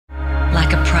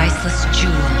like a priceless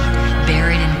jewel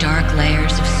buried in dark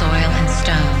layers of soil and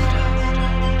stone.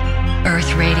 Earth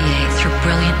radiates her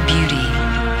brilliant beauty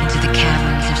into the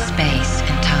caverns of space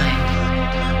and time.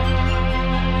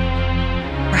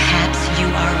 Perhaps you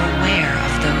are aware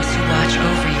of those who watch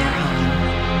over your home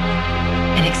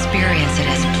and experience it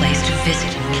as a place to visit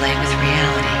and play with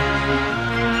reality.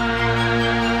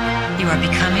 You are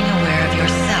becoming aware of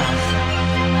yourself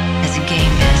as a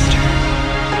game master.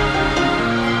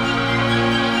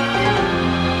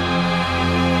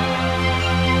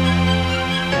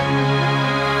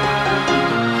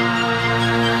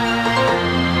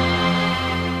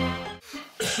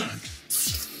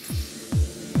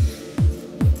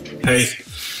 Hey.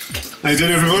 How you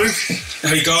doing, everybody?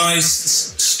 Hey guys,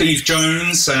 Steve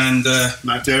Jones and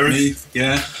Matt Darey. Me,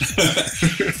 yeah.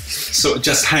 Sort of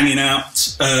just hanging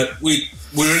out.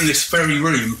 We're in this very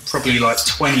room probably like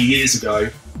 20 years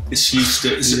ago.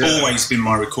 It's always been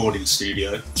my recording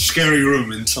studio. Scary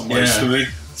room in some ways for me.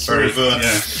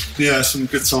 Yeah, some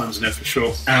good times in there for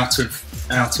sure. Out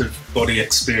of body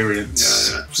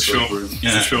experience. Yeah, for sure. Room.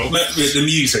 Yeah, for sure. But the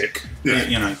music. Yeah.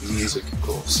 You know, the music, of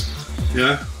course.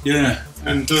 Yeah. Yeah.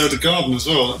 And the garden as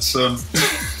well. That's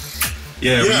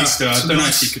yeah, we used to. I don't know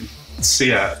if you can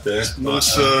see out there.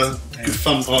 Nice, good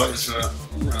fun parties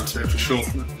around here for sure.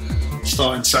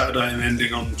 Starting Saturday and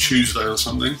ending on Tuesday or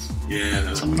something. Yeah,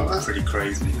 that was something like that. Pretty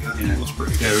crazy. Yeah, it was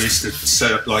pretty Yeah, we used to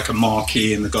set up like a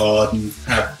marquee in the garden,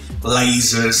 have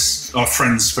lasers. Our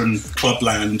friends from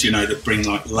Clubland, you know, that bring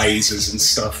like lasers and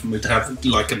stuff, and we'd have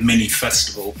like a mini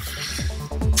festival.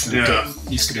 And,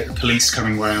 used to get the police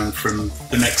coming round from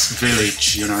the next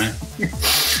village, you know.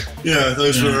 Yeah,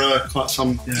 those were quite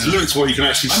some. There's limits to what you can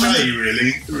actually say,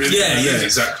 really. Yeah,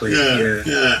 exactly.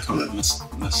 Yeah.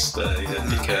 Must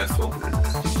be careful.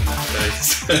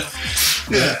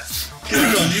 Yeah. You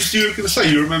were going to say,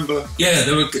 you remember? Yeah,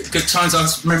 there were good times. I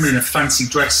was remembering a fancy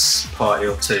dress party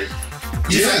or two.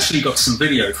 You've actually got some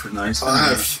video from those. I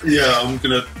have. Yeah, I'm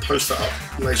going to post that up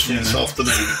later on this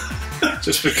afternoon.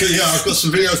 Just because, I've got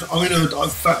some videos.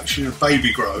 I've fashioned a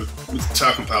baby grow with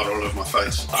talcum powder all over my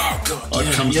face. Oh God! I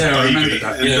remember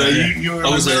that. And, you were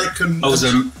an American. I was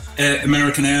an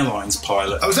American Airlines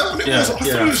pilot. Oh, was that what it was? I thought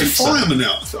it was a fireman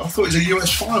now. I thought it was a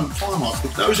US fire marshal.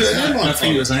 That was an airline pilot. I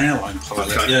think it was an airline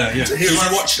pilot. Okay. Yeah. Do you want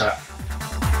to watch that?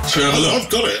 Should we have a look? I've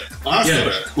got it. I've got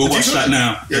it. We'll watch that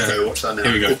now. Yeah, okay, we'll watch that now.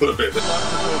 Here we go. We'll put a bit of it.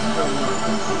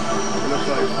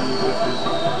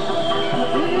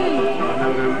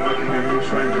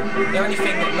 The only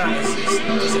thing that matters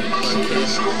is it working?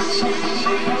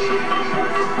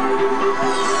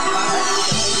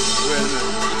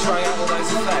 You try out all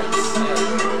those effects.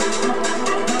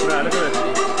 No, look at this.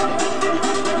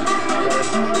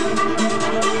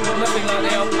 Nothing like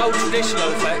the old traditional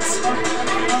effects.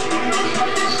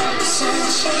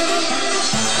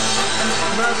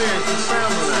 Imagine it's a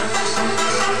sound on there.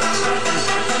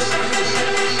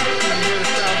 You can hear the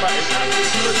sound back.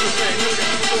 Look at the thing. Look at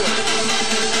the forward.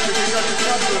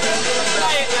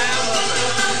 Play it now.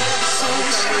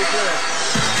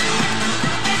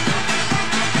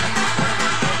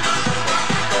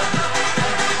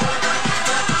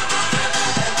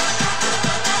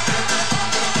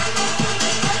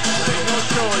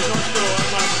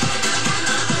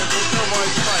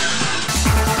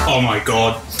 Oh my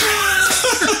God!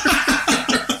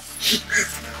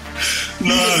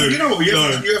 No, you know what? You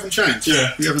haven't changed.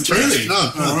 Yeah, you haven't changed. Really?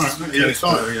 No. Oh, right. Yeah, it's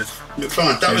fine. You're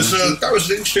fine. That was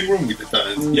an interesting room we did that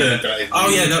in.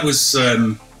 That was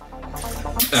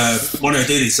what I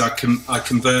did is I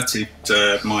converted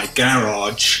my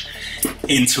garage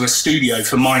into a studio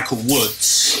for Michael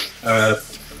Woods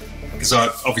because I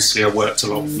worked a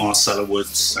lot with Marcella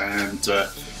Woods, and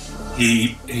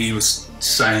he was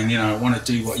saying, you know, I want to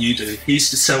do what you do. He used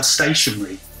to sell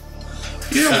stationery.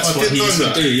 Yeah, that's what he used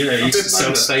to do. Yeah, he used to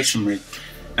sell stationery,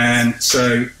 and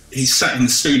so he sat in the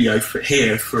studio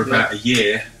here for about a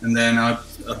year, and then I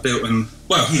built him.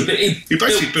 Well, he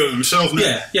basically built himself.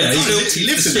 Yeah. He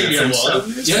lived in there for a while.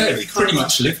 Yeah, he pretty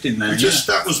much lived in there.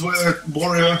 That was where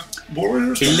Warrior.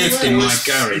 He lived in my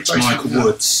garage, Michael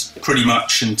Woods, pretty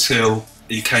much until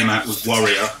he came out with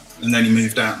Warrior, and then he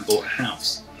moved out and bought a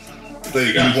house. There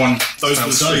you go. Those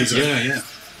were the days. Yeah.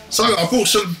 So I bought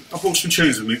some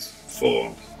tunes with me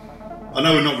for. I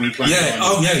know we're not going to be playing. Yeah.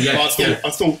 Oh yeah. But I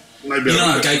thought maybe.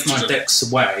 I gave my decks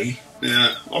away.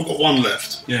 Yeah, I've got one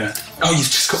left. Yeah. Oh, you've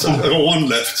just got one. I've got one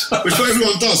left, which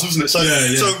everyone does, doesn't it? So,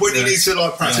 so when you need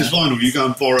to practice vinyl, you go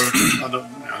and borrow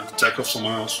and take off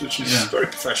someone else, which is very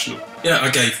professional. Yeah, I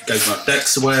gave my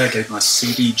decks away. I gave my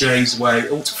CDJs away,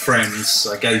 all to friends.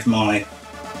 I gave my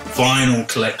vinyl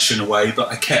collection away, but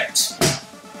I kept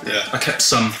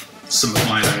some of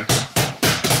my own.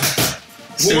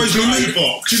 always got a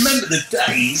box. Do you remember the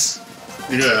days?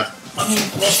 Yeah. I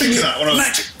was thinking that when I was...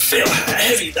 Imagine, feel how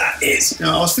heavy that is.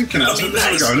 Yeah, I was thinking that.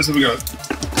 Let's have a go.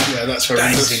 Yeah, that's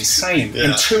horrendous. That is insane. Yeah.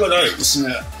 And two of those.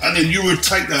 Yeah. And then you would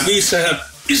take that... You used to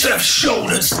have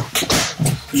shoulders.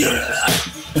 Yeah.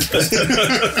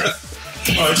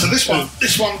 Alright, so this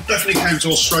one definitely came to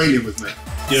Australia with me.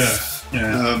 Yeah.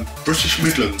 Yeah. British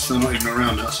Midlands, they're not even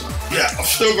around now, so yeah, I've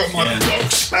still got my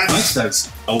box. Most of those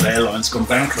old airlines gone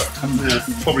bankrupt, haven't they? Yeah,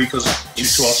 probably because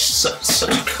it's such a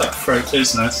cutthroat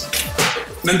business.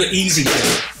 Remember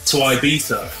EasyJet to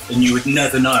Ibiza, and you would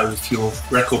never know if your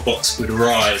record box would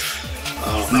arrive.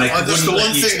 That's the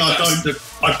one thing I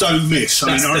don't miss.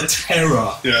 That's the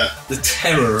terror. Yeah, the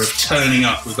terror of turning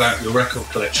up without your record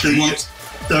collection.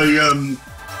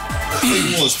 The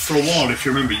thing was, for a while, if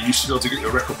you remember, you used to be able to get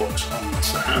your record box on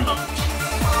the handle.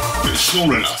 It was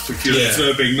small enough if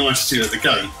you're being nice to you at the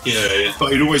gate. Yeah.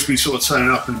 But you'd always be sort of turning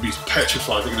up and be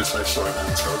petrified. They're going to say, sorry, man,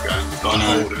 it's going.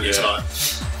 It's like,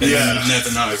 you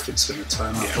never know if it's going to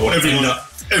turn up. Or everyone,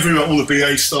 all the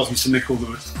BA staff used to nick all the...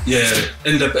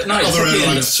 Other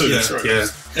airlines too.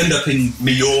 End up in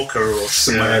Mallorca or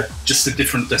somewhere, just a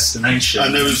different destination.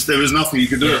 And there was nothing you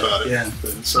could do about it. Yeah.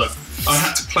 So I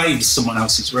had to play with someone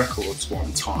else's records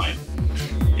one time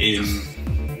in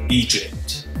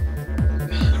Egypt.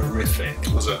 Horrific.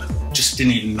 Was it? Just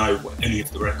didn't even know what any of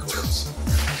the records.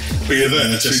 But you're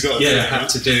there, so you got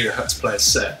to do it, I had to play a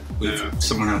set with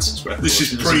someone else's records. This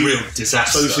is a real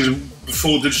disaster. So this is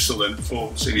before digital then,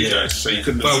 before CDJs, so you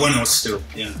couldn't... Well, when I was still,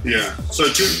 Yeah. So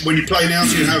when you play now,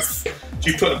 do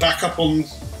you put a backup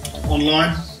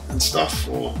online and stuff,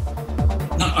 or...?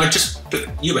 No, I just put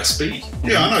USB.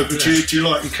 Yeah, I know, but do you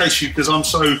like, in case because I'm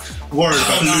so worried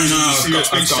about losing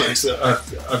USB sticks.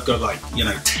 I've got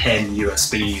 10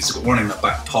 USBs. I've got one in my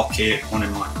back pocket, one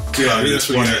in my coat. That's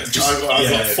what I've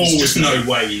got four. There's no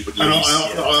way you would lose. And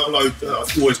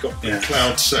I've always got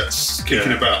cloud sets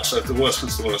kicking about, so if the worst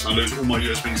comes to the worst, I lose all my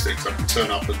USB sticks, I can turn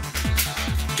up and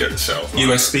get it set up.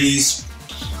 USBs.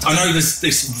 I know there's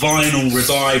this vinyl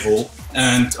revival,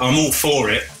 and I'm all for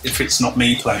it if it's not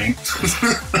me playing.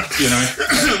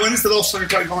 When is the last time you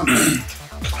played vinyl?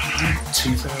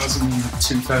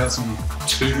 2002,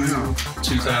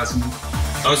 2000.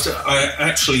 I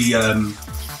actually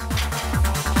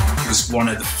was one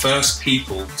of the first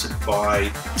people to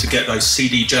get those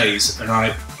CDJs, and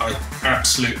I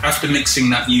after mixing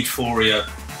that Euphoria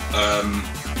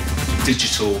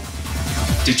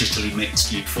digitally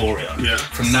mixed Euphoria. Yeah.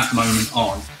 From that moment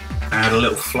on, I had a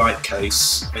little flight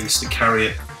case. I used to carry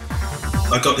it.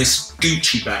 I got this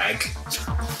Gucci bag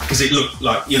because it looked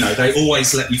like, they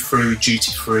always let you through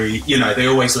duty free. They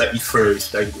always let you through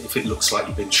if it looks like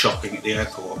you've been shopping at the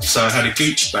airport. So I had a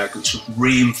Gucci bag which was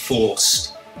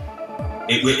reinforced.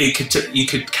 You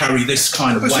could carry this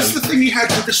kind of weight. Was this the thing you had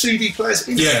with the CD players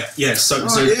in it? Yeah. So it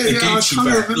was a Gucci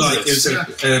bag. It was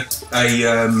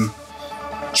a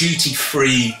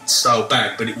duty-free style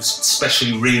bag, but it was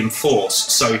specially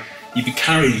reinforced, so you'd be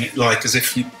carrying it as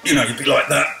if you'd be like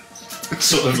that,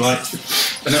 sort of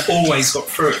and it always got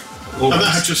through. Always. And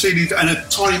that had your CD and a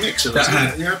tiny mixer. That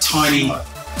had tiny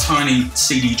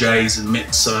CDJs and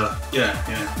mixer,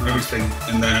 everything,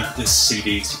 and then the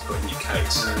CDs you put in your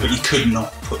case, but you could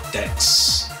not put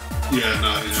decks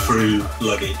through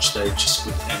luggage. They just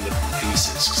would end up in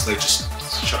pieces because they just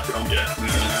chuck it on.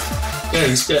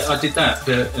 I did that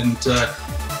bit and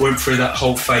went through that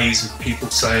whole phase of people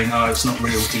saying, "Oh, it's not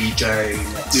real DJing,"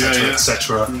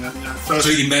 etc.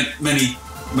 Including many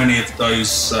of those.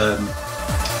 So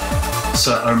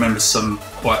I remember some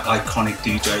quite iconic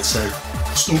DJs saying,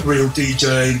 "It's not real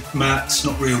DJing, Matt. It's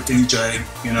not real DJing,"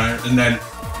 And then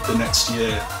the next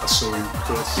year, I saw him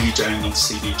DJing on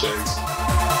CDJs.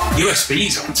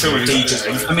 USBs aren't real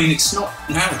DJing. I mean, it's not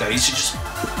nowadays. You just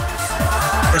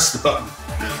press the button.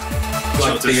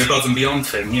 Like the above and beyond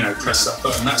thing, press that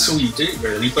button. That's all you do,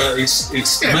 really. But it's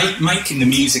making the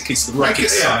music is the rocket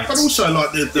side. But also,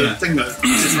 the thing that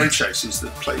differentiates is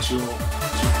that plays your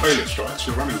playlist, right? It's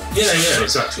your running one. Yeah,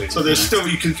 exactly. So there's still,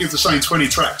 you can give the same 20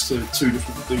 tracks to two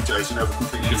different DJs and have a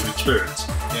completely different experience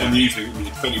on the evening.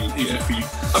 Depending on even for you.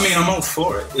 I mean, I'm all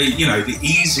for it. The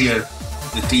easier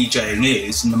the DJing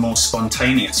is, and the more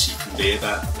spontaneous you can be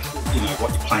about what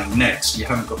you're playing next. You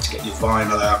haven't got to get your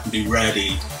vinyl out and be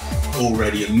ready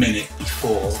already a minute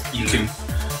before. You can,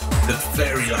 the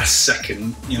very last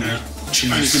second, choose.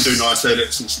 And you can do nice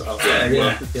edits and stuff.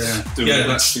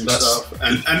 That's stuff.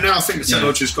 And now I think the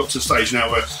technology's got to a stage now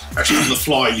where actually on the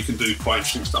fly you can do quite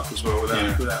interesting stuff as well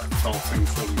without the whole thing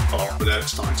falling apart, without it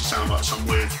starting to sound like some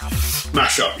weird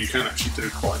mashup. You can actually do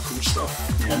quite cool stuff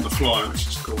on the fly, which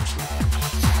is cool. So.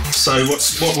 So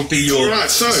what would be your? Right,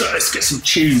 so let's get some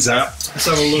tunes out. Let's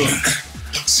have a look.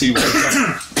 See what we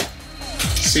got.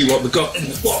 See what we got in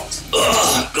the box.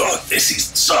 Oh God, this is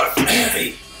so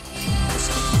heavy.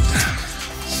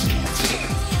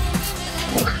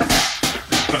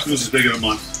 Yours is bigger than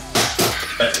mine.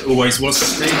 It always was.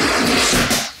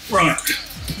 Right.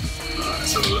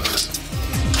 Let's have a look.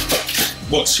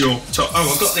 What's your top?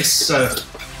 Oh, I got this.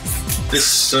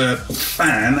 This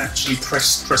fan actually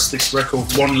pressed this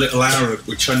record One Little Arab,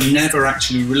 which I never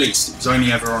actually released. It was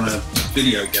only ever on a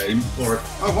video game or.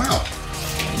 Oh wow!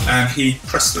 And he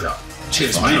pressed it up.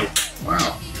 Cheers, mate.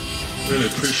 Wow. Really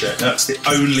appreciate it. That's the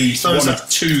only one of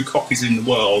 2 copies in the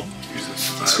world.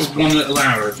 Jesus, it's called One Little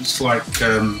Arab. It's like was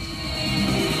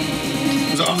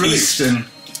it unreleased? Eastern.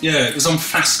 Yeah, it was on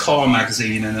Fast Car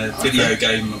magazine and a video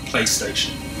game on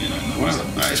PlayStation. You know, wow,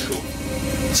 that is cool.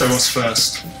 So what's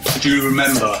first? Do you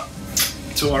remember?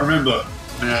 Do I remember?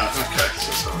 Yeah. Okay.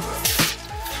 So some of that.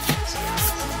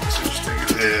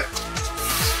 Here.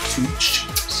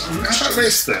 How about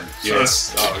this then?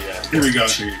 Yes. Oh yeah. Here we go.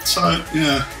 So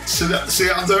yeah. So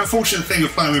the unfortunate thing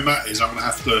of playing with Matt is I'm going to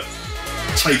have to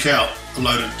take out a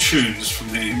load of tunes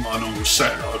from my normal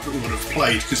set that I would have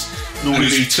played because normally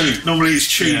these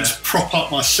tunes prop up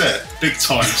my set big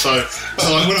time. So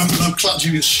like when I'm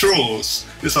clutching at straws,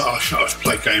 it's like I should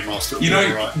play Game Master. You know,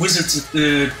 right.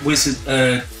 the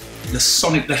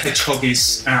Sonic the Hedgehog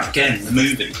is out again. The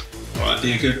movie. Right. It'd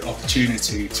be a good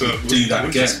opportunity to do that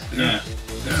again. Yeah.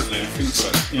 Yeah, I think so.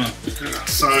 Yeah.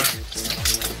 So,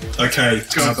 okay,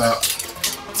 how about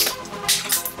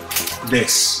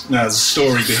this? Now, there's a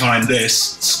story behind this.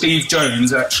 Steve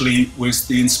Jones actually was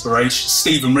the inspiration.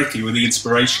 Steve and Ricky were the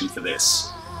inspiration for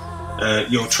this.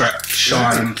 Your track,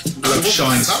 Shine, Love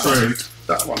Shines Through.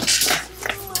 That one.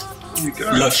 There you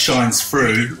go. Love Shines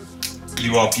Through.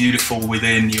 You are beautiful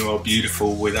within, you are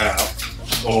beautiful without.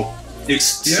 Or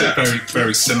it's very,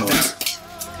 very similar.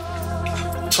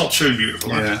 Top tune,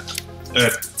 beautiful. Yeah.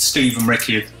 Steve and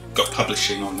Ricky had got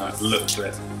publishing on that a little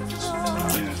bit.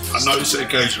 Yeah. I notice it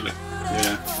occasionally.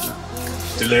 Yeah.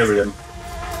 Delirium.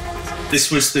 This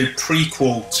was the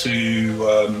prequel to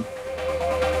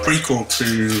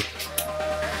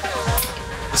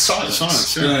The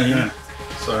Silence. Yeah.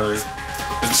 So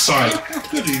The Silence. How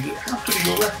good are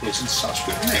your records in such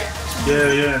good nick?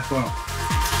 Yeah. Well.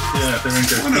 Yeah, they're in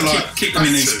good. Keep them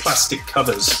in these plastic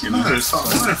covers, you know. No, it's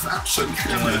absolutely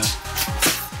hammered.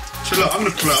 So look, I'm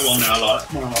going to pull out one now,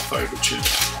 like one of my favourite tunes.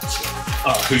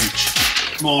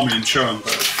 Hooch. Marmy and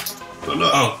Schoenberg. But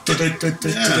look. Oh. I'm going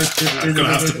to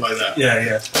have to play that.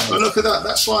 Yeah. But look at that.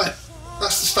 That's the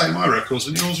state of my records,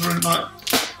 and yours are in like.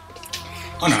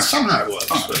 I know. Somehow it works,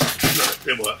 but look,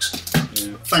 it works.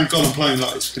 Yeah. Thank God I'm playing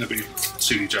like it's going to be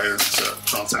CDJ and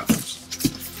Trance anthems.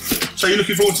 So you're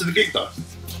looking forward to the gig though?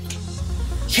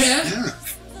 Yeah.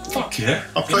 Fuck yeah.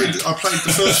 I played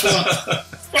the first one.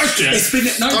 Fuck yeah. It's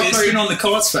been on the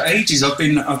cards for ages. I've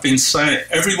been saying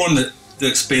everyone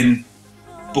that's been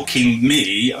booking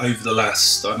me over the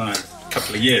last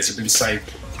couple of years have been saying,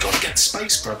 "Got to get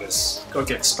Space Brothers. Got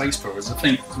to get Space Brothers." I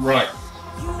think right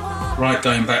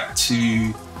going back to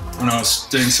when I was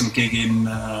doing some gig in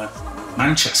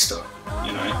Manchester.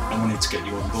 You know, I wanted to get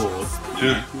you on board.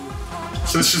 Yeah.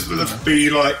 So this is going to be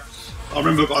like. I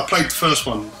remember I played the first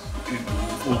one in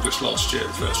August last year,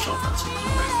 the first Trance in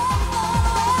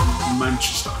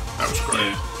Manchester. That was great.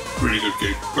 Yeah. Really good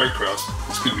gig. Great crowd.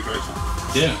 It's going to be very fun.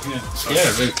 Yeah. So,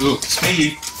 look, it's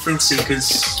me, Thrill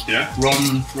Seekers. Yeah.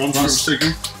 Ron from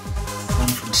Signum. Ron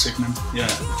from Signum. Yeah.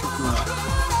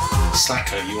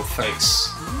 Slacker, Your Face.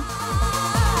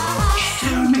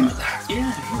 Yeah, I remember that.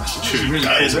 Yeah. That's a tune. Really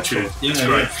that cool is a tune. Yeah, it's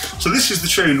great. So this is the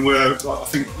tune where I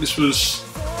think this was.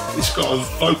 It's got a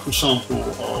vocal sample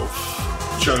of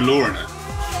Joe Law in it,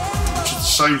 which is the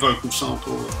same vocal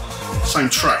sample, same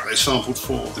track they sampled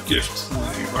for The Gift, the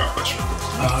Wow Best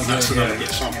record. That's another good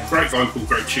sample. Great vocal,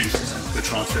 great tune. They're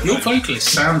trying to fit your vocalist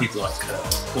sounded like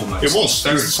almost. It was.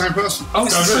 It was the same person. Oh,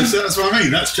 it's the same. That's what I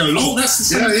mean. That's Joe Law. Oh, that's the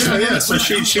same. Yeah. So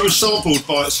she was sampled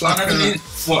by Slacker.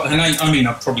 What her name? I mean,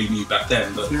 I probably knew back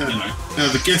then, but you know. Yeah,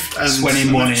 The Gift and went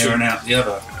in one ear and out the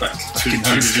other. Back in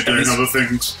those days. Doing other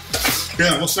things.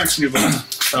 Yeah, what's next in your book?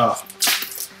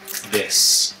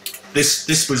 This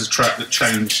was a track that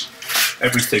changed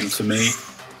everything for me.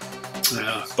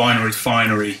 Yeah. Binary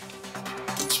Finery,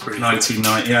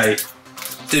 1998.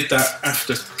 Did that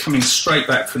after coming straight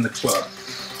back from the club.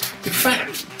 In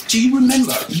fact, do you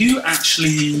remember, you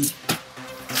actually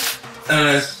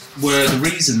were the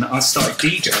reason that I started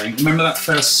DJing. Remember that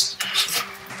first...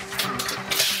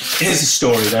 Here's the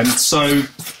story then. So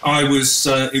I was,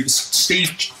 it was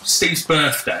Steve's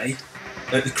birthday,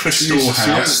 at the Crystal Jesus,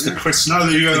 House, yeah. the Crystal, No,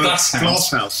 the Glass House.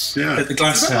 Glass House, yeah. At the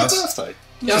Glass House. Was that my birthday?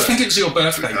 Yeah, I think it was your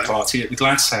birthday Okay. party at the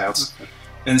Glass House. Okay.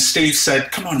 And Steve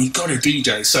said, "Come on, you got to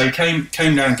DJ." So he came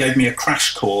down and gave me a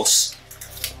crash course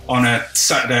on a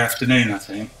Saturday afternoon, I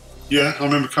think. Yeah, I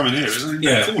remember coming here, isn't it?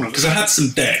 Yeah, because I had some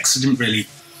decks. I didn't really,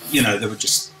 they were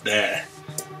just there.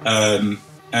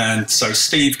 And so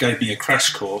Steve gave me a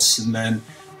crash course, and then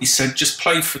he said, "Just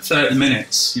play for 30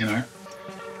 minutes,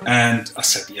 And I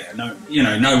said, "Yeah, no,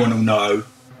 no one will know."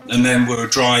 And then we were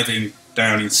driving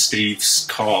down in Steve's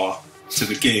car to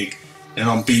the gig, and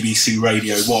on BBC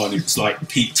Radio 1, it was like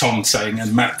Pete Tong saying,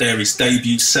 "And Matt Darey's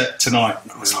debut set tonight."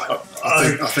 And I was like,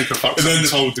 I think I fucking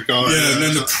told the guy. Yeah, and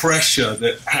then the pressure,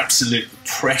 the absolute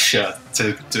pressure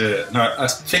to do it. And I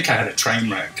think I had a train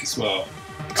wreck as well.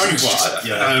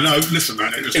 No, listen,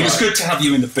 man. It was good to have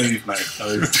you in the booth, mate.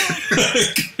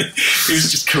 He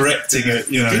was just correcting it,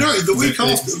 You know, the week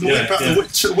after,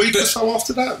 the week or so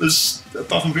after that, was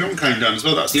Above and Beyond came down as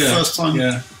well. That's the first time.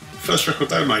 Yeah. First record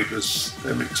they made was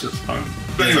their mix at home.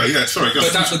 But anyway, sorry. Go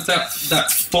but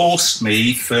that forced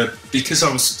me because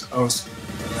I was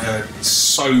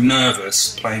so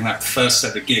nervous playing that first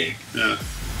ever gig. Yeah.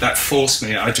 That forced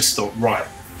me. I just thought, right,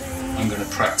 I'm going to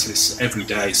practice every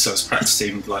day. So I was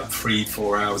practicing like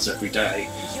 3-4 hours every day,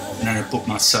 and then I booked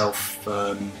myself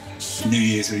New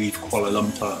Year's Eve Kuala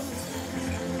Lumpur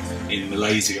in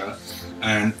Malaysia.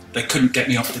 And they couldn't get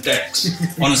me off the decks.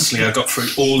 Honestly, I got through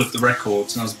all of the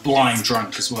records, and I was blind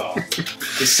drunk as well.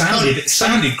 It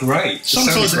sounded great.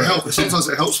 Sometimes it helps. Sometimes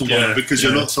it helps someone because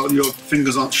you're not your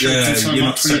fingers aren't shaking so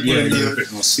much. You're a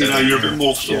bit more steady. You're a bit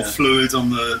more sort of fluid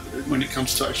on when it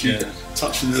comes to actually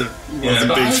touching the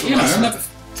beats. I never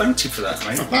thanked you for that,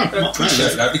 mate. I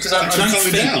appreciate that because I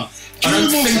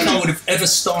don't think I would have ever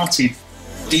started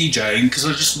DJing because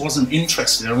I just wasn't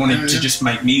interested. I wanted to just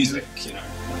make music,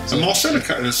 And Marcella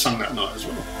has sung that night as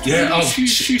well. Yeah,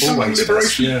 she sung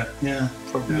Liberation. Yeah,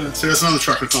 probably. Yeah. So that's another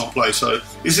track I can't play. So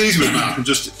it's easy with that. I can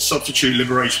just substitute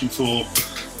Liberation for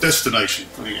Destination.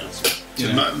 I think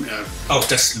Oh,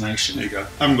 Destination. There you go.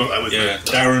 I haven't got that with me.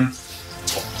 Darren,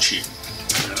 top tune.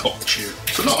 Yeah. Top tune.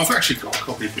 So look, I've actually got a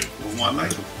copy of it on my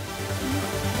label.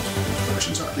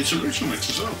 It's original mix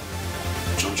as well.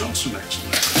 John Johnson mix.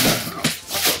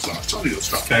 I've got your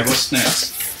stuff. Okay, what's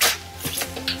next?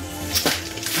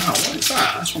 Oh, what is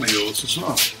that? That's one of yours as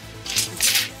well.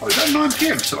 Oh, is that 9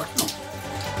 PM till I come?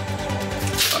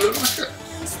 I look like it.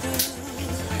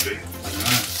 Maybe.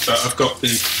 But I've got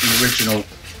the original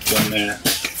one there.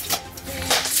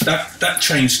 That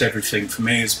changed everything for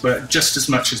me, but just as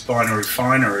much as Binary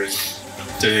Finery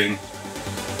doing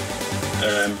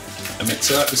a mix.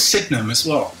 That was Sydenham as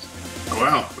well. Oh,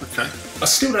 wow, okay. I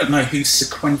still don't know who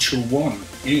Sequential One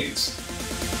is.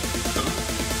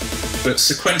 But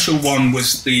Sequential One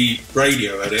was the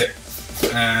radio edit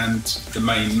and the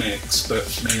main mix, but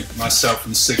myself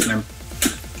and Sydenham,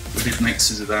 we did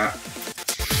mixes of that.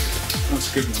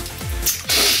 That's a good one.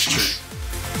 That's true.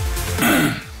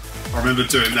 I remember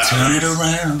doing that. Turn it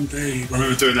around, baby. I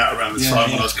remember doing that around the time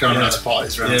when I was coming out to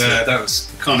parties around. Yeah, that was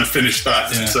kind of finished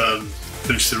that and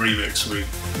finished the remix. We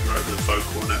wrote the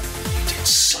vocal on it.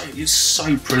 You're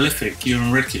so prolific, you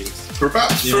and Ricky. For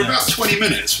about 20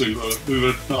 minutes, we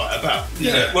were not about.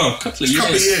 Well, a couple of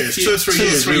years. 2 or 3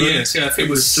 years. 3 years. Yeah, I think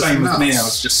it was the same with me. I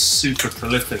was just super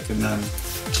prolific, and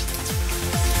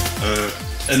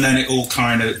then it all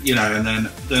kind of, and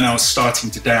then I was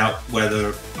starting to doubt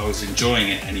whether I was enjoying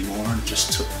it anymore, and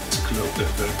just took a little bit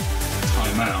of a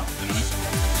time out.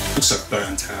 Also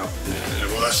burnt out. Yeah,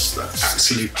 well, that's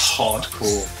absolute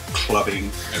hardcore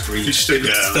clubbing every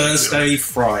Thursday,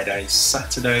 Friday,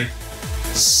 Saturday,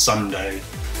 Sunday,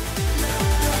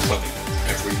 clubbing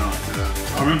every night.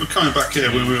 Yeah. I remember coming back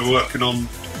here when we were working on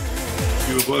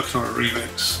a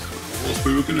remix.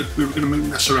 We were gonna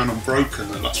mess around on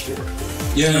Broken, the last record.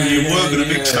 Yeah, you were gonna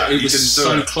mix that. It was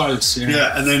so close.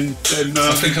 Yeah, and then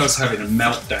I think I was having a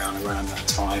meltdown around that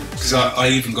time because I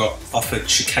even got offered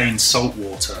Chicane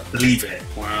Saltwater. Believe it.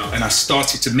 Wow. And I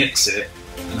started to mix it,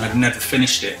 and I'd never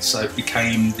finished it, so it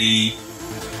became the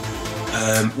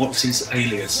what was his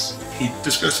alias?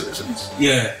 Disco Citizens.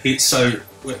 Yeah. So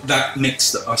that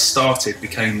mix that I started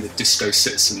became the Disco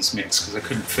Citizens mix because I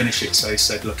couldn't finish it. So he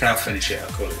said, "Look, I'll finish it. I'll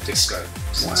call it Disco."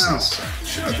 Wow.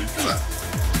 Sure, I didn't know that.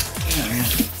 Yeah.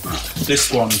 This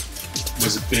one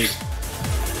was a big,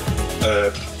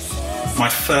 my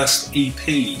first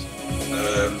EP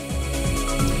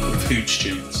with Hooch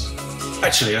Tunes.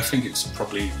 Actually, I think it's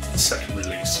probably the second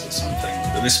release or something,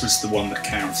 but this was the one that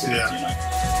counted.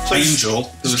 So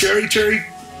Angel. Was Jerry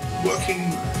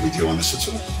working with you on this at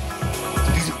all?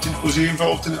 Was he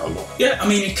involved in it a lot? Yeah, I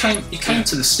mean, he came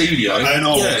to the studio. He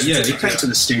came to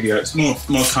the studio. It's more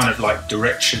kind of like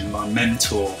direction, my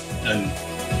mentor, and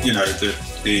you know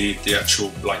the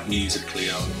actual like musically.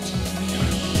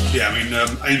 Yeah, I mean,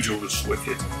 Angel was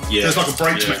wicked. Yeah, there's like a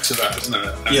break mix of that, isn't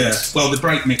there? And yeah, well, the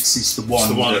break mix is the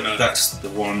one. That's the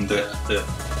one that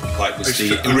like was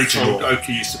the original.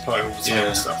 Oki used to play all the time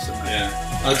and stuff. Didn't he?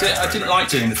 Yeah, I didn't like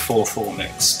doing the 4/4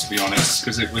 mix, to be honest,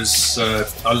 because it was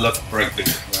I loved breakbeat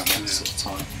around that sort of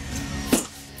time.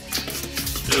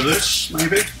 Yeah, this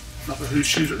maybe another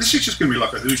Who's Tunes. This is just going to be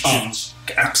like a Who's Tunes.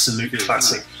 Absolute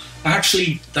classic.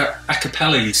 Actually, that a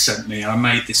cappella you sent me, I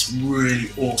made this really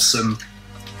awesome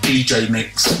DJ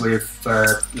mix with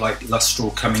like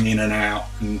Lustral coming in and out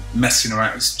and messing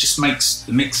around. It just makes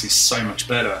the mixes so much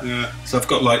better. Yeah. So I've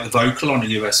got like the vocal on a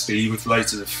USB with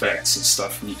loads of effects and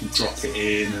stuff, and you can drop it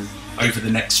in and over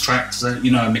the next track. So you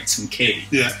know, a mix and key.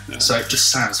 Yeah. So it just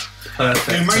sounds perfect.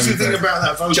 The amazing thing about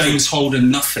that vocal, James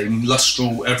Holden, nothing.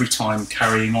 Lustral every time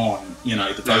carrying on. You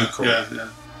know, the vocal. Yeah.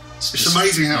 It's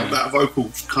amazing how that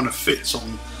vocal kind of fits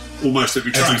on almost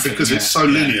every track because it's so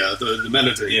linear, the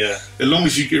melody. Yeah. As long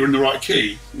as you're in the right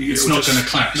key, it's not going to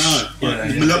clash. No.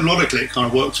 Melodically, it kind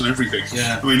of works on everything.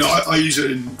 Yeah. I mean, I use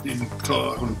it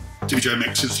on DJ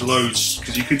mixes loads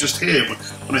because you can just hear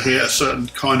when I hear a certain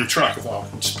kind of track. If I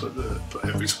can just put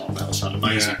every time, that'll sound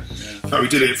amazing. Yeah. In fact, we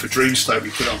did it for Dream State. We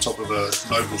put it on top of a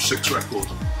Noble 6 record.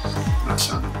 That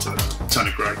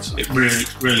sounded great. So. It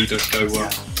really does go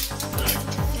well.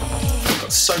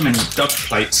 So many dub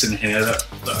plates in here that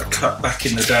I cut back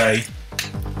in the day.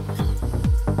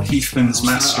 Heathman's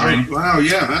mastering. Wow,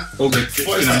 yeah, man. All the,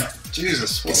 what is that?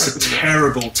 Jesus. It's a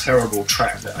terrible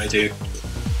track that I did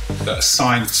that I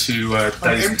signed to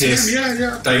Dave Pearce.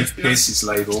 Dave Pearce's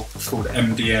label called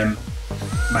MDM.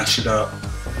 Mash It Up.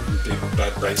 Big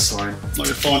bad bass line. Not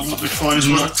your finest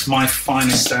work. Not my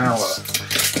finest hour.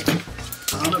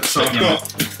 So I've got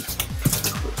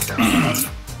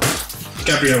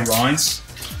Gabrielle Rise.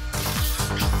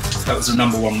 That was a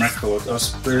 #1 record. I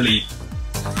was really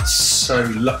so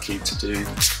lucky to do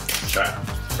that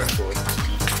record.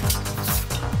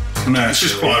 It's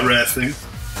just quite a rare thing.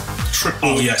 Triple.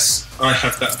 Oh yes, I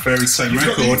have that very same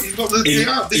record you've got the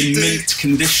in mint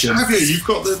condition. Have you? You've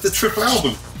got the triple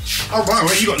album. Oh wow,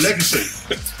 well, you got Legacy.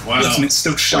 Wow, and it's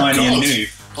still shiny and new.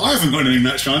 I haven't got anything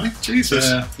that shiny. Jesus.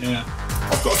 Yeah.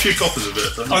 I've got a few copies of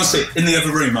it. Honestly, in the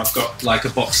other room, I've got like a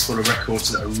box full of records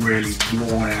that are really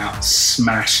worn out,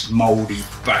 smashed, mouldy,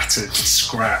 battered,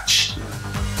 scratched.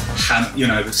 You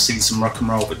know, I've seen some rock and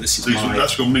roll, but this is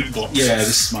that's your mint box. Yeah,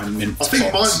 this is my mint box. I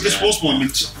think this was my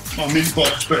mint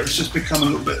box, but it's just become a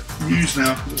little bit used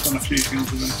now. I've done a few things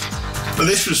with them. But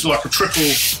this was like a triple.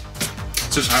 This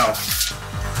is how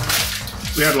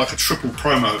we had like a triple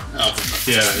promo album.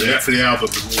 Yeah, for the album.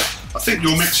 I think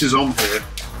your mix is on here.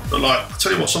 But like, I'll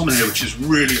tell you what's on here, which is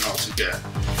really hard to get,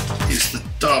 is the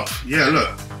dub. Yeah,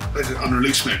 look, there's an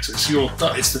unreleased mix. It's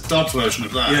the dub version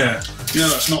of that. Yeah. You know,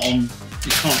 that's not on.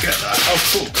 You can't get that. Oh,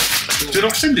 cool. Did I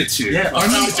send it to you? Yeah, I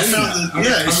remember doing that. I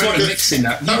remember mixing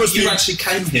that. You actually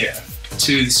came here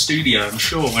to the studio, I'm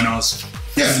sure, when I was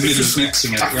in the middle of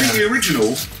mixing it. I think the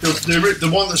original, the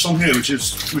one that's on here, which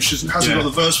hasn't got the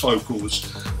verse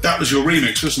vocals, that was your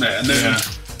remix, wasn't it? And then.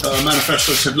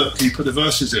 Manifesto said, look, can you put the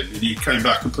verses in? And you came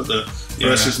back and put the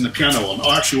verses and the piano on.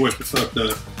 I actually always preferred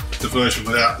the version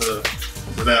without the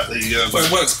well,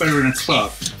 it works better in a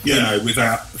club, you know,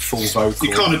 without the full vocal.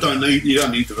 You kind of don't need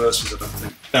the verses, I don't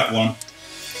think. That one,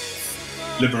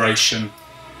 Liberation,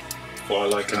 Why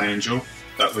Like an Angel,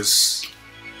 that was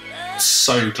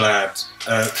so glad.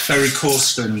 Ferry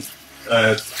Corsten,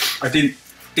 I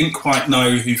didn't quite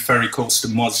know who Ferry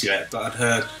Corsten was yet, but I'd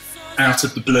heard Out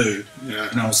of the Blue,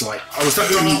 and I was like, was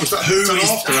that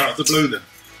Out of the Blue then?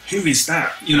 Who is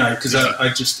that? You know, because I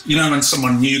just, you know, when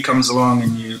someone new comes along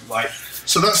and you like,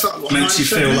 so that's that makes you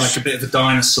feel like a bit of a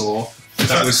dinosaur.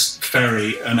 That was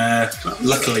Ferry, and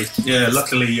luckily, it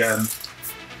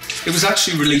was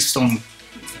actually released on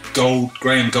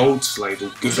Graham Gold's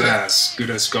label, Good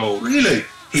as Gold. Really?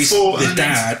 He's the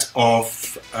dad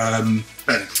of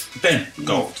Ben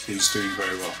Gold, who's doing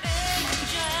very well.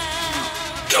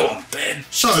 Go on, Ben.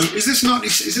 So, is this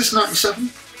 97?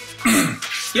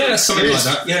 Yeah, something like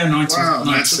that. Yeah, 90. Wow,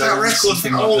 man, so that record's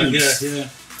old. Like that. Yeah.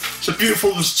 So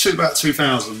Beautiful was about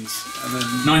 2000, and then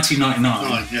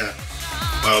 1999. Yeah.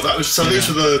 Well, that was so. Those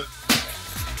are the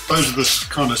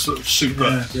kind of sort of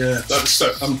super. Yeah. That was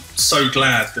so. I'm so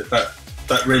glad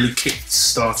that really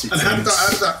kick-started. And how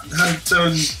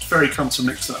did Ferry come to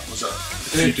mix that? Was that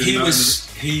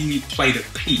he played at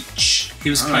Peach. He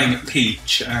was playing at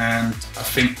Peach, and I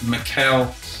think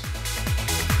Mikkel,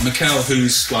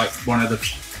 who's like one of the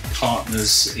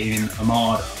partners in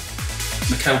Armada,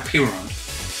 Michael Piron.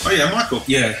 Oh yeah, Michael.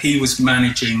 Yeah, he was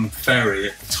managing Ferry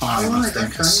at the time, I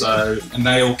think. Okay. So, and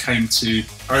they all came to.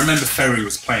 I remember Ferry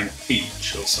was playing at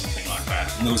Peach or something like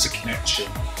that, and there was a connection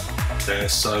there.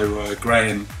 So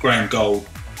Graham Gold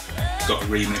got a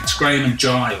remix. Graham and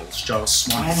Giles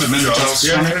Swanee. I remember Giles.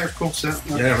 Swanee? Yeah, of course. Yeah.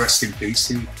 Yeah, rest in peace.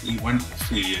 He went a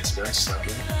few years ago,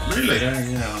 sadly. Really?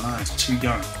 Yeah, I know. It's too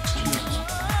young.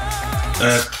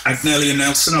 Agnelli and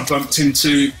Nelson, I bumped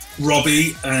into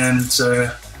Robbie and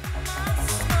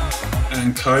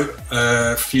co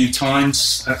a few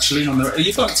times actually.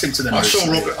 You bumped into them. I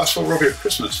saw Robbie at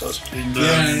Christmas. I was in,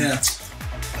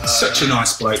 such a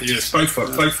nice bloke. Yes. Both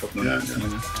of them.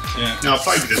 Yeah. Now I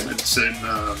played with him in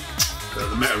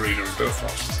the Met Arena in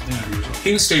Belfast. Yeah.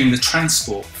 He was doing the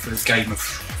transport for Game of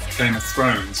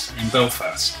Thrones in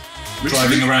Belfast,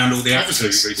 driving around all the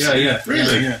actors. Yeah.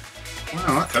 Really? Yeah.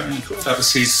 Wow. Okay. Cool. That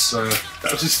was his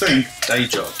thing. day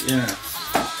job. Yeah.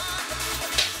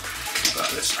 About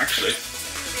this actually.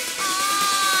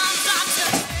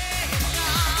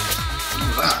 Look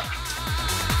at that.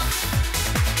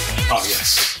 Oh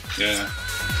yes. Yeah.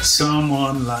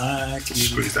 Someone like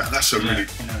you. That's a really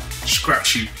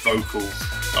scratchy vocal.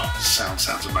 Oh,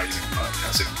 sounds amazing. Like,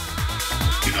 as in,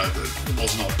 it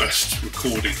wasn't our best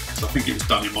recording. So I think it was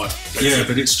done in my bedroom. Yeah,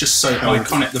 but it's just so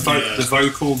iconic. The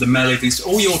vocal, the melodies.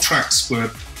 All your tracks were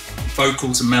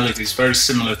vocals and melodies very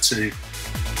similar to,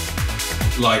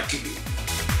 like,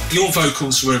 your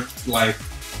vocals were like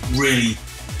really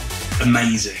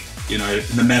amazing. And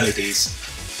the melodies.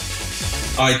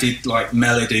 I did like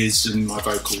melodies and my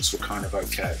vocals were kind of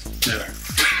okay. Yeah.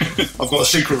 I've got a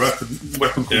secret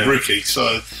weapon called Ricky,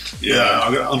 so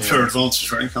I got unfair advantage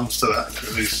when it comes to that.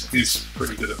 He's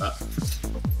pretty good at that.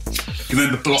 You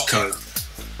remember Blocko?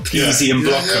 Peasy and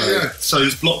Blocko. Yeah. So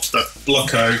he's Blockster.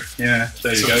 Blocko, there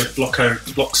you go.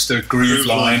 Blockster Groove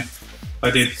Line. I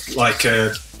did like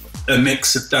a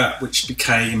mix of that, which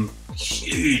became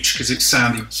huge because it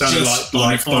sounded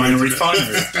like Binary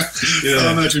Refinery.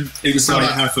 I imagine it was how like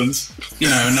that happens.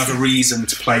 Another reason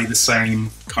to play the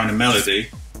same kind of melody.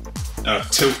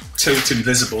 Tilt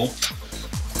Invisible.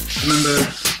 Remember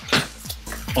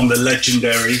on the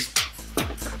legendary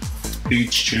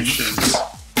huge tune.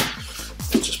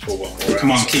 I'll just pull one more.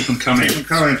 Come on, keep them coming. Keep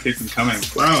them coming.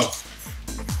 Wow,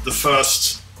 the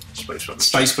first.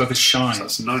 Space Brothers Shine. So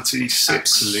that's 96.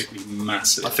 Absolutely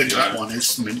massive. I think that one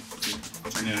is mint.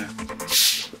 Yeah,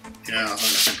 I think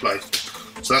that's in play.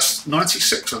 So that's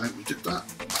 96. I think we did that.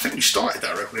 I think we started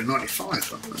that record in 95.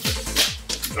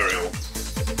 Very old.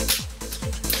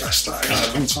 That's that. A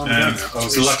long time ago now. I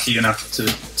was lucky enough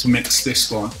to mix this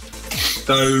one,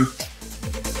 though.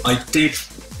 I did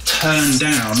turn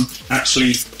down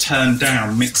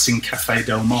mixing Cafe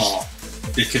Del Mar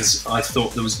because I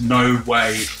thought there was no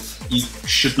way. You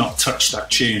should not touch that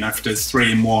tune after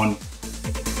 3-in-1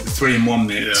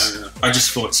 mix. Yeah. I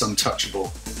just thought it's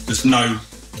untouchable. There's no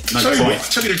point. I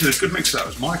tell you, who did a good mix of that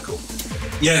was Michael.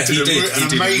 Yeah, he did.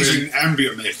 An amazing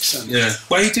ambient mix. Yeah.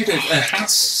 Well, he did a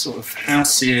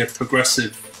houseier,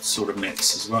 progressive sort of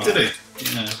mix as well. Did he?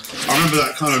 Yeah. I remember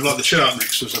that kind of like the chill out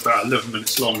mix was about 11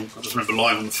 minutes long. I just remember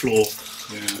lying on the floor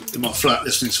in my flat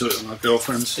listening to it with my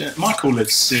girlfriends. Yeah. Michael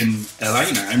lives in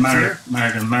LA now. Married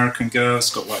an American girl. Has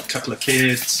got like a couple of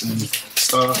kids and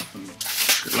stuff. And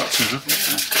good luck to him.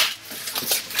 Yeah.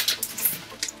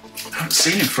 I haven't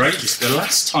seen him for ages. The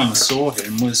last time I saw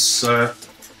him was I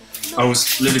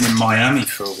was living in Miami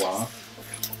for a while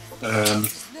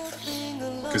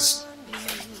because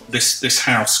this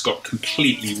house got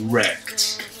completely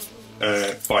wrecked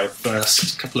by a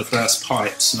couple of burst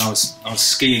pipes, and I was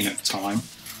skiing at the time,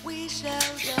 and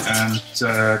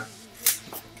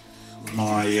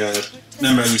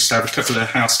remember we used to have a couple of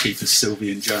housekeepers,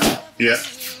 Sylvie and Joan. Yeah.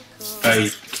 They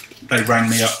rang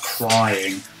me up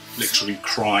crying, literally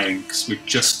crying, because we'd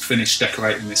just finished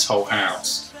decorating this whole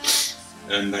house,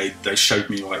 and they showed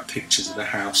me like pictures of the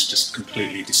house just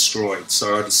completely destroyed.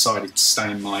 So I decided to stay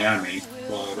in Miami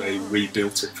while they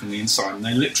rebuilt it from the inside, and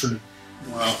they literally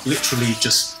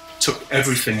just took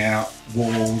everything out,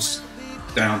 walls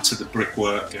down to the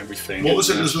brickwork, everything. What was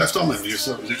it that was left on then? Was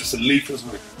it just a leak or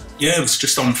something? Yeah, it was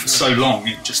just on for so long.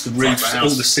 It just the roof, all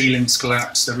the ceilings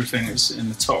collapsed, everything was in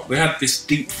the top. We had this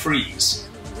deep freeze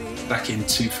back in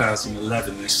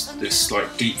 2011. This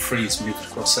like deep freeze moved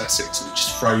across Essex and it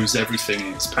just froze everything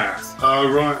in its path. Oh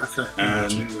right, okay.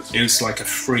 And it was like a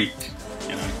freak,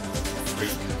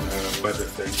 weather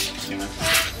thing.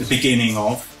 The beginning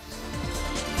of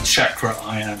Chakra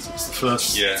I Am. It's the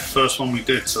first one we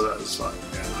did, so that was like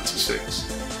 96.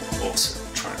 Awesome.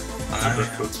 track.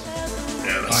 Record.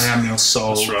 Yeah, I Am Your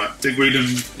Soul. That's right. Digweed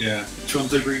and Yeah. John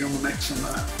Digweed on the mix on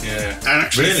that. Yeah. And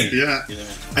actually, Really? Yeah.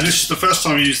 And this is the first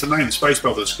time we used the name Space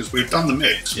Brothers because we'd done the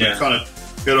mix. Yeah.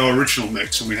 We had our original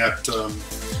mix, and we had.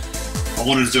 I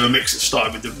wanted to do a mix that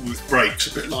started with breaks,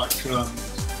 a bit like.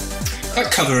 That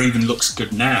cover even looks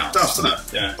good now. It does, doesn't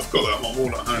it? Yeah. I've got that on my wall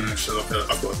at home. So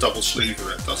I've got a double sleeve of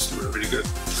it. That's really good.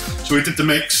 So we did the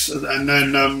mix, and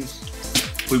then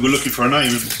we were looking for a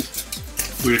name, and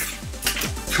we'd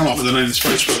come up with the name of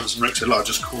Space Brothers, and Rick said, "I'll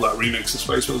just call that remix the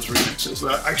Space Brothers remix." So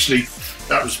that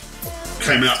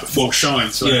came out before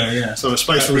Shine. So So the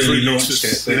Space Brothers really remix launched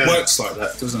it. yeah. It works like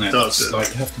that, doesn't it? It does. It's like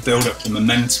you have to build up the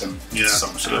momentum. Yeah,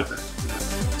 somehow. absolutely.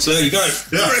 So there you go.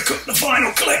 Yeah. Record the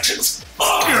final collections.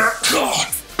 Oh God.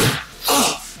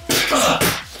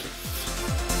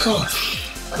 God.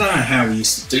 I don't know how we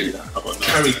used to do that. I've got no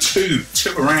Carry idea.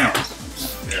 two around.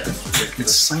 Yeah. It's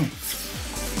insane.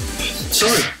 So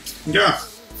yeah,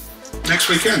 next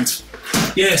weekend.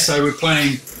 Yeah, so we're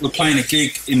playing a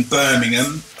gig in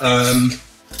Birmingham.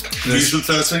 Amusement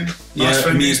 13. Yeah, venue,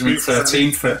 Amusement beautiful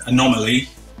 13 for Anomaly.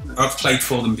 I've played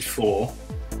for them before.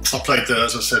 I played there,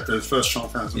 as I said, the first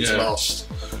Trance was Yeah. last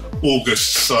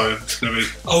August, so it's going to be.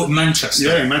 Oh, in Manchester.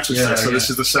 Yeah, in Manchester. Yeah, so yeah. this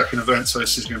is the second event, so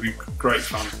this is going to be great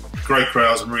fun. Great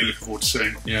crowds. I'm really looking forward to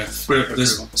seeing. Yeah.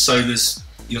 There's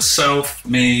yourself,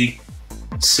 me,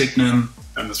 Signum,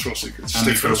 And the Thrill Seekers. and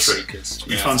the Steve Thrill Philstreet. Seekers. It'll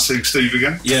be fun seeing Steve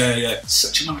again. Yeah.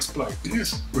 Such a nice bloke.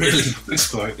 Yes. Really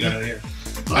nice bloke. Yeah. Nice.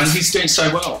 And he's doing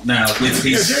so well now with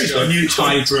his he's got a new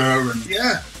Hydra and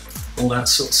Yeah. all that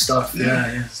sort of stuff.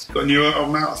 Yeah. Got a new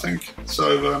album out, I think.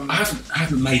 So I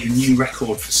haven't made a new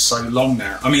record for so long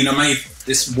now. I mean, I made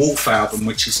this Wolf album,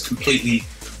 which is completely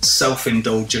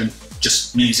self-indulgent,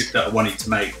 just music that I wanted to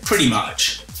make. Pretty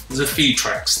much. There's a few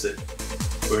tracks that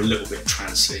were a little bit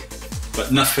trancey,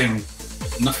 but nothing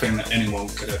that anyone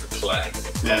could ever play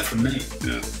apart from me.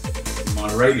 yeah,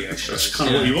 My radio show. that's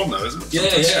kind of what you want, though, isn't it?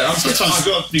 Yeah. Sometimes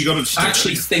you got to. I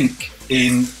actually think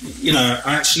I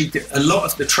actually did a lot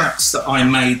of the tracks that I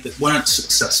made that weren't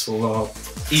successful are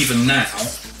even now,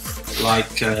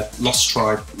 like Lost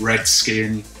Tribe,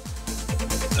 Redskin.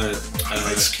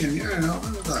 Redskin, yeah, I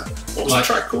remember that. What was Like-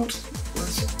 the track called?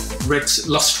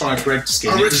 Lost Tribe,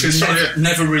 Redskin. Oh, It was Redskin, sorry, yeah.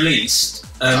 never released.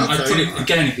 I Okay, put it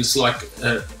again. It was like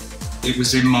it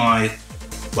was in my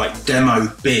demo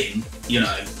bin.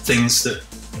 Things that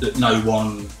no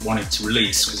one wanted to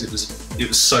release because it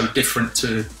was so different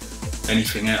to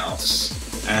anything else.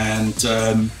 And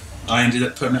I ended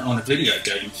up putting it on a video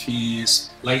game a few years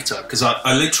later because I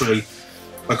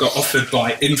got offered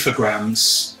by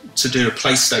Infogrames to do a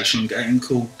PlayStation game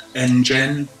called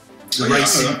N-Gen, the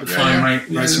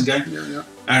racing game.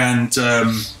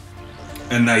 Yeah.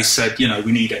 And they said,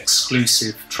 we need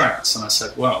exclusive tracks. And I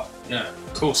said, well, yeah,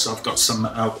 of course, I've got some.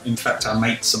 In fact, I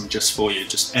made some just for you.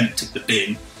 Just emptied the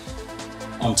bin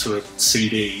onto a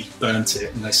CD, burnt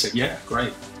it, and they said, yeah,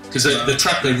 great. Because the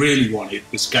track they really wanted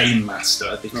was Game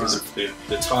Master because of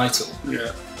the title.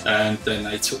 Yeah. And then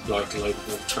they took a load of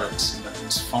old tracks, and that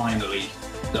was finally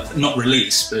not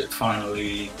released, but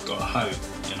finally got a home.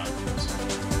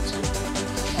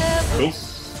 Cool.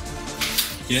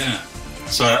 Yeah.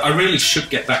 So I really should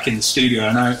get back in the studio.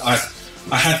 And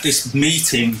I had this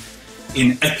meeting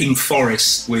in Epping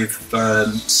Forest with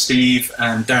Steve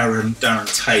and Darren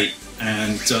Tate,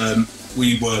 and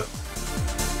we were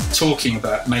talking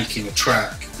about making a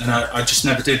track. And I just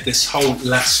never did. This whole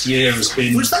last year has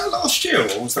been. Was that last year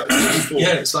or was that the year before?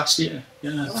 Yeah, it was last year.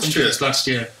 Yeah, I think it was last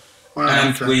year. Wow,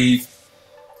 And okay.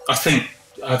 I think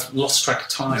I've lost track of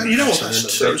time. You know what?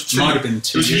 Actually, It might have been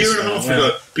 2 It was a years year and a half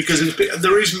ago. Because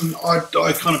the reason I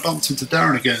kind of bumped into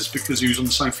Darren again is because he was on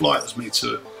the same flight as me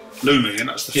to Lumi, and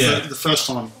that's the first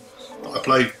time I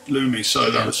played Lumi. So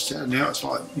that was it's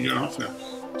like a year and a half ago.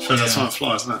 So that time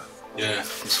flies, isn't it? Yeah,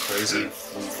 it's crazy.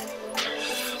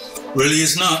 Really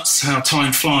is nuts how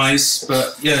time flies.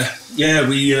 But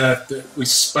we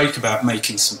spoke about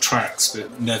making some tracks,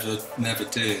 but never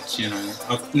did.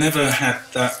 I've never had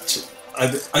that.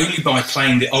 Only by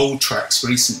playing the old tracks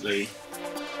recently,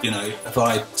 have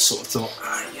I sort of thought,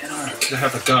 I could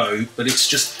have a go. But it's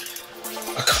just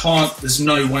I can't. There's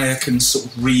no way I can sort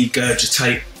of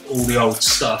regurgitate all the old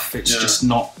stuff. It's just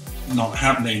not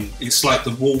happening. It's like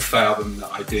the Wolf album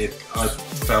that I did. I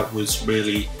felt was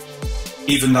really.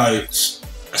 Even though it's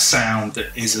a sound that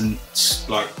isn't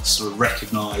like sort of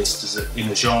recognised as in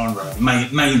a genre,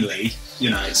 mainly,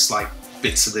 it's like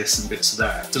bits of this and bits of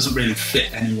that. It doesn't really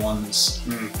fit anyone's.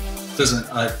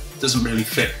 Doesn't really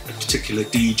fit a particular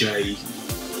DJ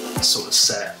sort of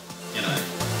set,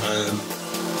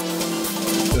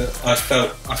 But I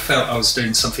felt I was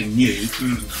doing something new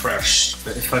and fresh.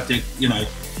 But if I did, you know,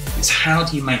 it's how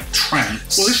do you make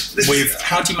trance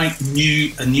how do you make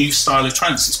a new style of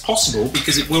trance? It's possible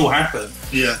because it will happen.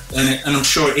 Yeah. And I'm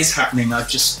sure it is happening.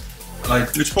 It's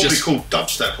probably called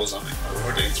dubstep or something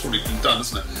already. It's probably been done,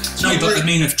 isn't it? No, but I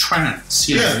mean of trance.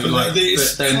 You know, but like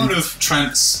it's then kind of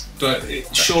trance. But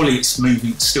surely it's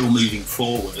still moving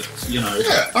forward. You know.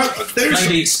 Yeah.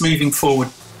 Maybe it's moving forward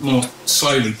more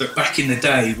slowly. But back in the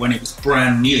day when it was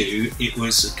brand new, it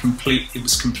was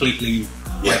completely.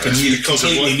 Like a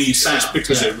completely new sound. It's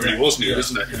because it really was new,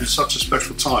 isn't it? It was such a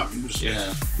special time.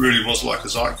 It really was like a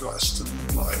zeitgeist,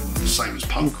 and like the same as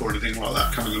punk or anything like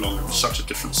that coming along. It was such a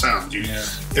different sound.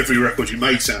 Every record you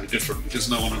made sounded different because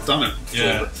no one had done it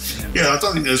before. I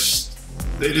don't think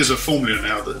it is a formula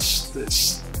now that's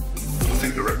I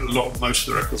think most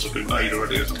of the records have been made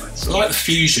already, isn't they? So, like the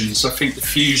fusions. I think the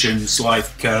fusions like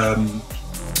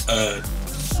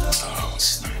what's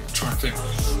his name? I'm trying to think.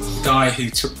 Guy who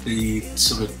took the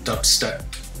sort of dubstep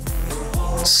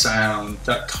sound,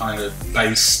 that kind of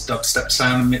bass dubstep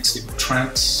sound, and mixed it with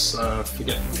trance. I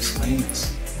forget what his name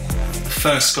is. The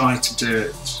first guy to do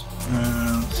it.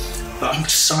 But I'm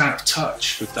just so out of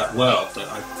touch with that world that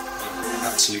I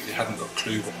absolutely haven't got a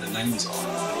clue what their names are.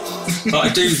 But I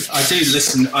do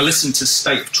listen. I listened to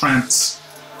State of Trance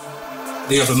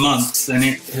the other month, and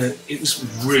it was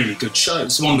a really good show. It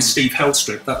was the one with Steve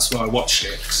Hellstrip. That's why I watched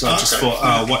it, because I just thought,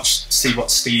 I'll see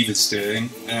what Steve is doing.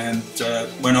 And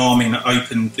when Armin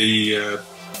opened the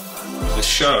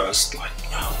show, I was like,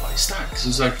 oh, what is that? Because he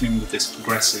was opening with this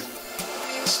progressive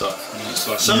stuff. And it's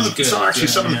like some of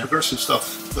the progressive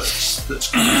stuff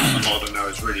that's Armada now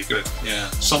is really good. Yeah.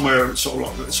 Somewhere sort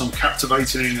of like some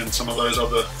Captivating and some of those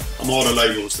other Armada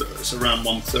labels that it's around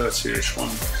 130ish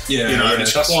one. Yeah. You know, and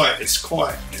it's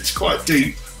quite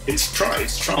deep. It's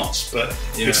trance, but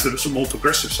it's the more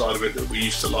progressive side of it that we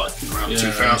used to like in around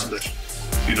 2000ish.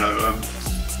 You know,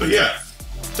 but yeah,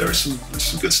 there's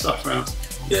some good stuff around.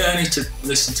 Yeah, I need to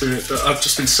listen to it, but I've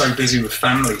just been so busy with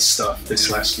family stuff this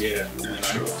last year, you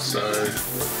know, so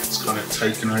it's kind of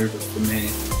taken over for me.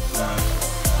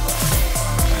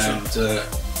 And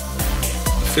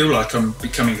I feel like I'm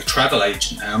becoming a travel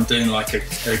agent now. I'm doing like a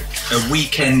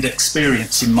weekend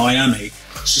experience in Miami.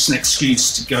 It's just an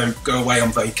excuse to go away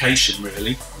on vacation,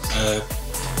 really.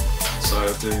 So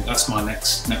that's my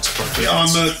next project. Yeah,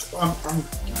 I'm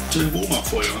doing warm up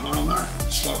for you on that.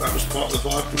 It's like that was part of the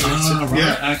vibe. Right.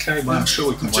 Yeah. Okay. Well, I'm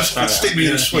sure we can just stick me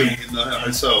in a suite in the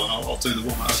hotel, and I'll do the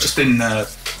warm up. I've just been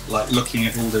like looking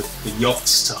at all the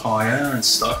yachts to hire and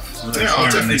stuff. Yeah, I'll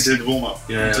definitely do the warm up.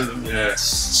 Yeah.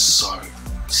 So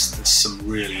there's some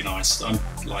really nice. I'm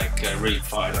like really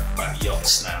fired up about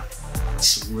yachts now.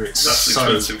 That's an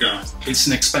expensive game. It's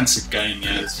an expensive game.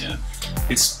 Yeah.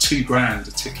 It's $2,000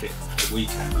 a ticket for the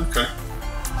weekend. Okay.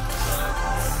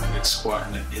 It's quite,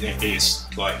 it is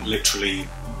like literally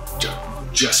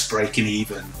just breaking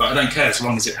even. But I don't care as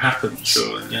long as it happens.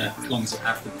 Sure. Yeah, as long as it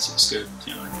happens, it's good.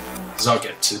 You know, because I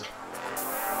get to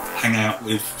hang out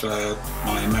with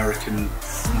my American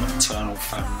maternal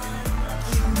family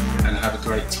and have a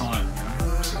great time. You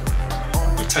know? So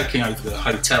we're taking over the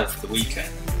hotel for the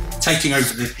weekend. Taking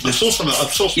over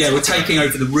we're taking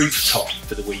over the rooftop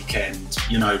for the weekend.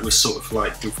 You know, we're sort of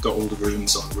like, we've got all the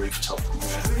rooms on the rooftop, and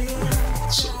we're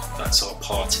sort of, that's our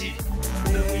party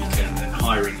for the weekend. And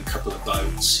hiring a couple of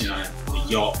boats, you know, a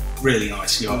yacht, really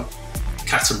nice yacht,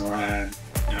 catamaran,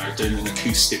 you know, doing an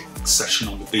acoustic session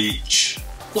on the beach,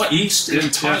 like you used to do in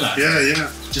Thailand.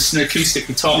 Yeah. Just an acoustic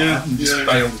guitar and just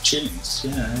play all the tunes.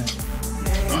 Yeah.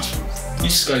 Nice one. You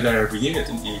used to go there every year,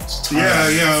 didn't you?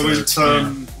 I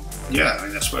went. Yeah, I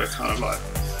mean that's where kind of like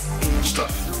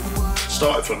stuff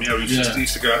started from. Yeah, we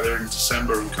used to go out there in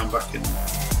December and come back in March.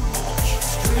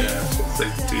 Yeah, sort of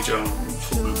thing. DJ on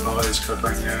Full Moon Pies,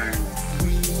 Copenhagen,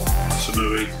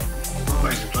 Samui,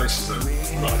 amazing places though.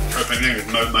 Like Copenhagen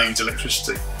with no mains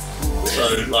electricity.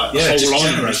 So like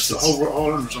the whole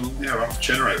island was on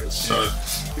generators. So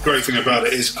the great thing about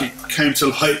it is it came to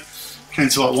like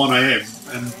 1 AM,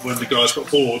 and when the guys got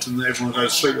bored and everyone would go to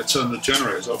sleep, they turned the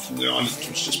generators off and the island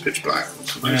was just pitch black.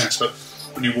 It's amazing. So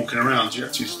when you're walking around, you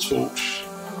had to use a torch,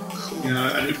 you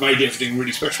know, and it made everything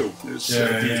really special. It was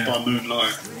by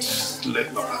moonlight, it's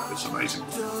lit like that. It's amazing.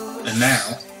 And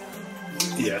now,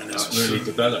 it's really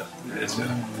developed. It's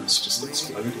just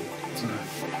exploded.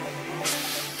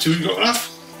 So we've got enough?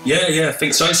 Yeah, I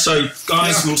think so. So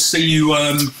guys, we'll see you.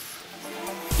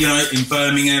 You know, in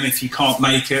Birmingham, if you can't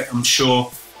make it, I'm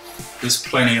sure there's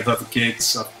plenty of other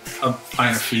gigs. I've I'm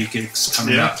playing a few gigs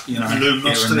coming up, you know,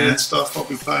 Luminosity here and and stuff. I'll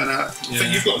be playing out. I think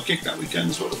Yeah. you've got a gig that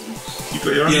weekend as well. You've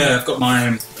got your own. Yeah, I've got my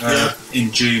own Yeah.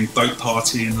 in June boat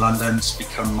party in London. It's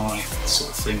become my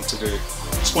sort of thing to do.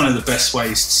 It's one of the best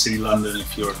ways to see London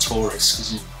if you're a tourist,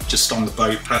 because you're just on the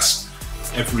boat past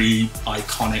every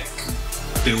iconic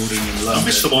building in London. I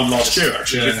missed the one last year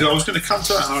actually. Yeah. Because I was going to come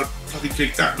to that and I bloody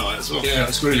gigged that night as well. Yeah,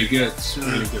 it's really good. It's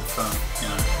really good fun. You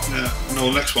know. Yeah. And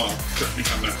the next one I'll definitely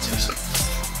come back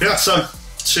to. So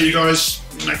see you guys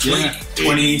next week.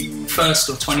 21st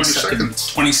or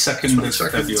 22nd. 22nd of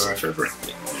February. February.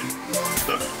 Yeah.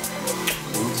 So,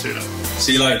 see you then.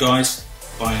 See you later, guys.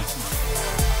 Bye.